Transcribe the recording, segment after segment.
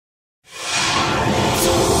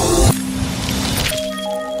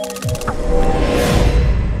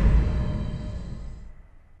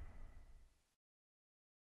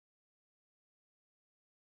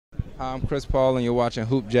Hi, I'm Chris Paul, and you're watching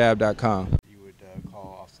HoopJab.com. You would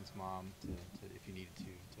call Austin's mom if you needed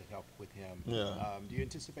to help with him. Yeah. Do you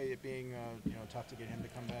anticipate it being tough to get him to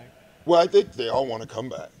come back? Well, I think they all want to come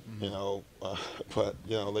back, but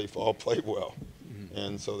they've all played well,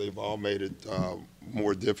 and so they've all made it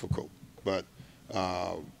more difficult. But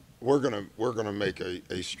we're gonna make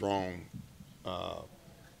a strong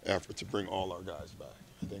effort to bring all our guys back.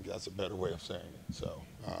 I think that's a better way of saying it. So,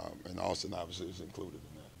 and Austin obviously is included in that.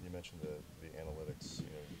 You mentioned the analytics,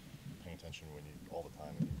 paying attention all the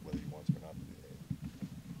time, whether you want to or not.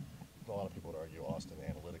 A lot of people would argue Austin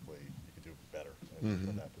analytically you could do better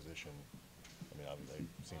in that position. I mean, obviously,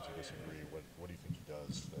 they seem to disagree. What do you think he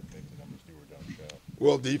does that make the numbers do or don't show?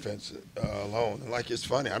 Well, defense alone. And it's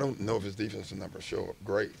funny, I don't know if his defensive numbers show up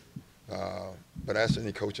great. But ask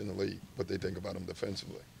any coach in the league what they think about him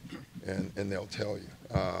defensively, and they'll tell you.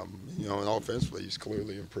 And offensively, he's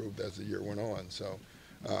clearly improved as the year went on. So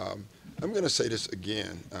I'm going to say this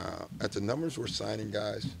again. At the numbers we're signing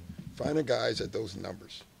guys, find the guys at those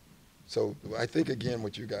numbers. So I think, again,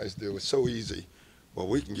 what you guys do is so easy. Well,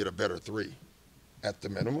 we can get a better three. At the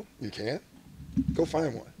minimum, you can. Go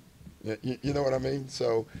find one. You know what I mean?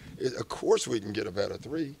 So, of course, we can get a better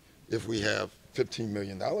three if we have $15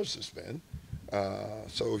 million to spend.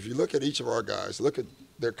 So if you look at each of our guys, look at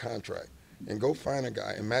their contract, and go find a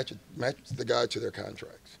guy and match the guy to their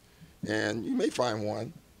contracts. And you may find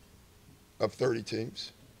one of 30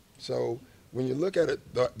 teams. So when you look at it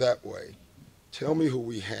that way, tell me who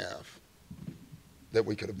we have that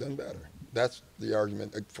we could have done better. That's the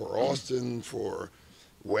argument for Austin, for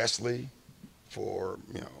Wesley, for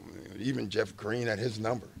even Jeff Green at his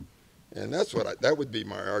number. And that's that would be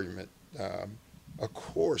my argument. Of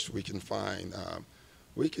course, we can find,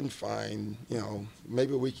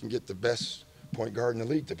 maybe we can get the best point guard in the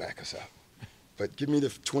league to back us up. But give me the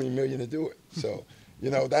 $20 million to do it. So,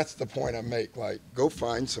 that's the point I make. Like, go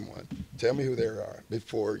find someone. Tell me who they are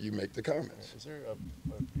before you make the comments. Is there a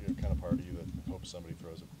kind of part of you that hopes somebody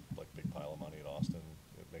throws a big pile of money at Austin?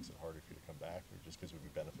 It makes it harder for you to come back, or just because it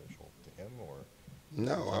would be beneficial to him, or?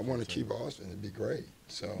 No, I want to keep Austin. It'd be great.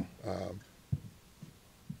 So,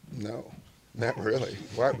 no, not really.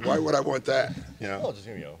 Why would I want that? Well, just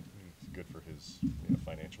good for his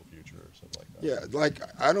financial future or something like that. Yeah,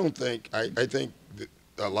 I don't think I think that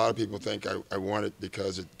a lot of people think I want it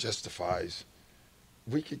because it justifies.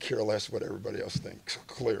 We could care less what everybody else thinks.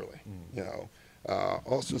 Clearly,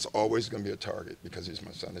 Austin's always going to be a target because he's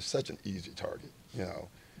my son. It's such an easy target.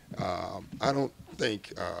 I don't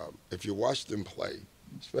think if you watch them play,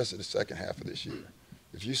 especially the second half of this year,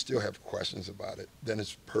 if you still have questions about it, then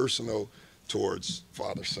it's personal towards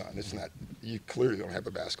father-son. It's not, you clearly don't have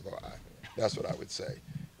a basketball eye. That's what I would say.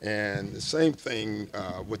 And the same thing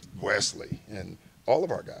with Wesley and all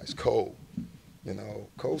of our guys. Cole,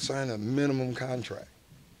 Cole signed a minimum contract.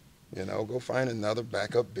 Go find another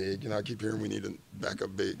backup big. I keep hearing we need a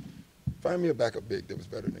backup big. Find me a backup big that was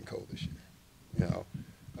better than Cole this year.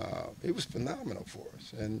 It was phenomenal for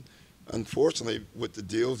us. And unfortunately, with the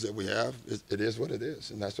deals that we have, it is what it is,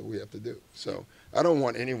 and that's what we have to do. So I don't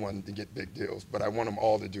want anyone to get big deals, but I want them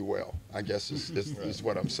all to do well, I guess is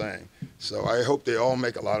what I'm saying. So I hope they all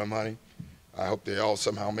make a lot of money. I hope they all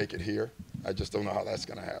somehow make it here. I just don't know how that's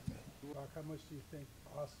going to happen. How much do you think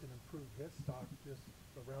Austin improved his stock just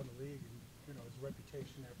around the league and his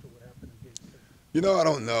reputation after what happened in Game 6? I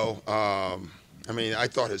don't know. I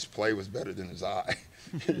thought his play was better than his eye,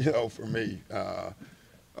 for me.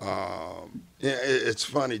 It's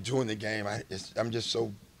funny, during the game, I'm just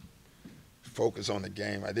so focused on the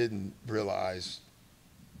game. I didn't realize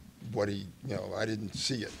what I didn't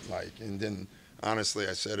see it like. And then, honestly,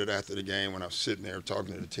 I said it after the game when I was sitting there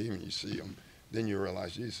talking to the team and you see them, then you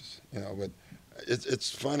realize, Jesus, but it's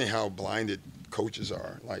funny how blinded coaches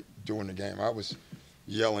are, like, during the game. I was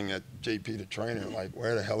yelling at JP, the trainer, like,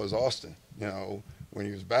 where the hell is Austin, when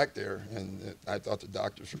he was back there, and I thought the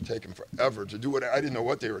doctors were taking forever to do it. I didn't know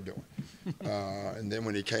what they were doing. And then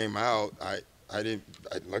when he came out, I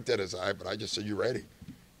looked at his eye, but I just said, you ready?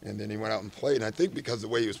 And then he went out and played. And I think because of the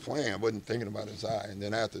way he was playing, I wasn't thinking about his eye. And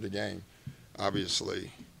then after the game, obviously,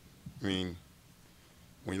 when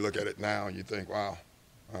you look at it now, you think, wow,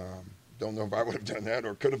 don't know if I would have done that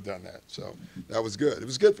or could have done that. So that was good. It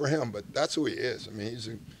was good for him, but that's who he is.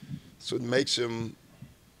 That's what makes him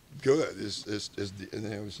good.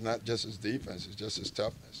 It's not just his defense; it's just his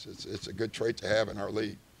toughness. It's a good trait to have in our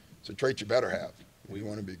league. It's a trait you better have. We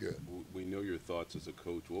want to be good. We know your thoughts as a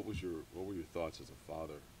coach. What were your thoughts as a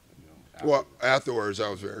father? Well, afterwards, I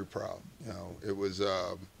was very proud. It was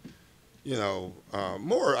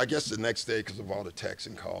more, I guess, the next day because of all the texts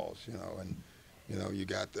and calls. And You know, you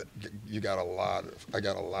got I got a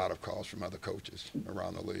lot of calls from other coaches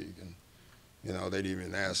around the league, and you know, they'd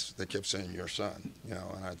even ask. They kept saying your son. You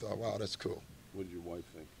know, and I thought, wow, that's cool. What did your wife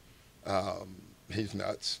think? He's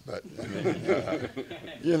nuts, but I mean,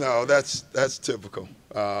 you know, that's typical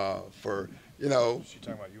for, you know. She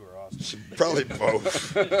talking about you or Austin? Probably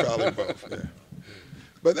both. Probably both. Yeah.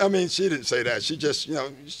 But I mean, she didn't say that. She just, you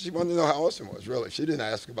know, she wanted to know how Austin was. Really, she didn't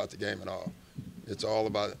ask about the game at all. It's all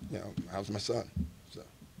about, you know, how's my son.